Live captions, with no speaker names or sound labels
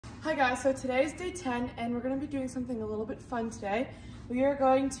Hi guys, so today is day 10 and we're going to be doing something a little bit fun today. We are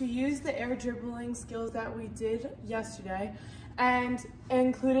going to use the air dribbling skills that we did yesterday and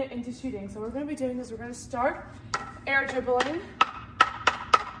include it into shooting. So what we're going to be doing is we're going to start air dribbling,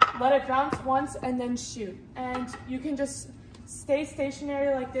 let it bounce once and then shoot. And you can just stay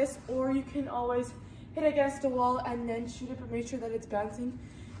stationary like this, or you can always hit against a wall and then shoot it, but make sure that it's bouncing.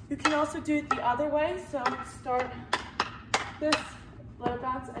 You can also do it the other way, so start this, let it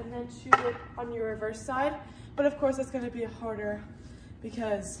bounce, and then shoot it on your reverse side. But of course, it's going to be harder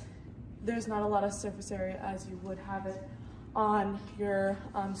because there's not a lot of surface area as you would have it on your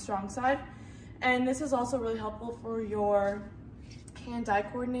strong side. And this is also really helpful for your hand-eye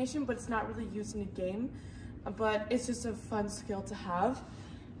coordination, but it's not really used in a game, but it's just a fun skill to have.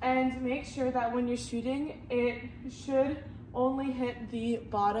 And make sure that when you're shooting, it should only hit the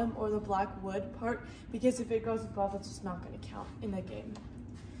bottom or the black wood part, because if it goes above, it's just not going to count in the game.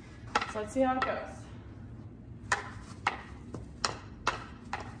 So let's see how it goes.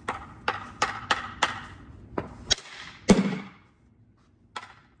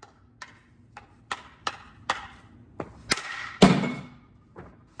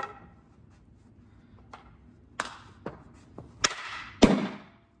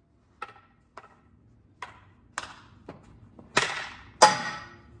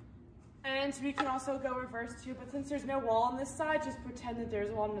 And we can also go reverse too, but since there's no wall on this side, just pretend that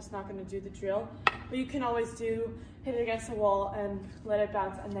there's one. I'm just not going to do the drill. But you can always do hit it against the wall and let it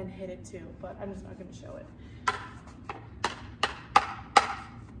bounce and then hit it too, but I'm just not going to show it.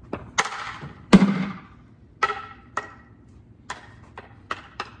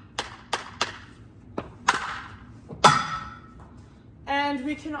 And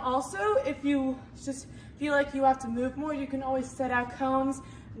we can also, if you just feel like you have to move more, you can always set out cones,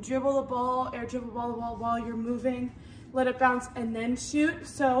 dribble the ball, air dribble the ball while you're moving, let it bounce, and then shoot.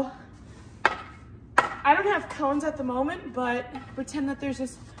 So I don't have cones at the moment, but pretend that there's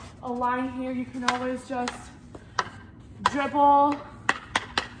just a line here. You can always just dribble,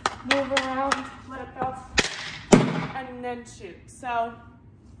 move around, let it bounce, and then shoot. So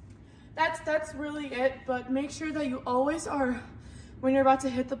that's really it, but make sure that you always are, when you're about to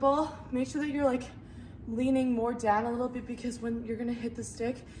hit the ball, make sure that you're like leaning more down a little bit, because when you're gonna hit the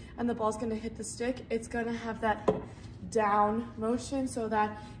stick and the ball's gonna hit the stick, it's gonna have that down motion, so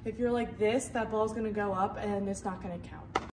that if you're like this, that ball's gonna go up and it's not gonna count.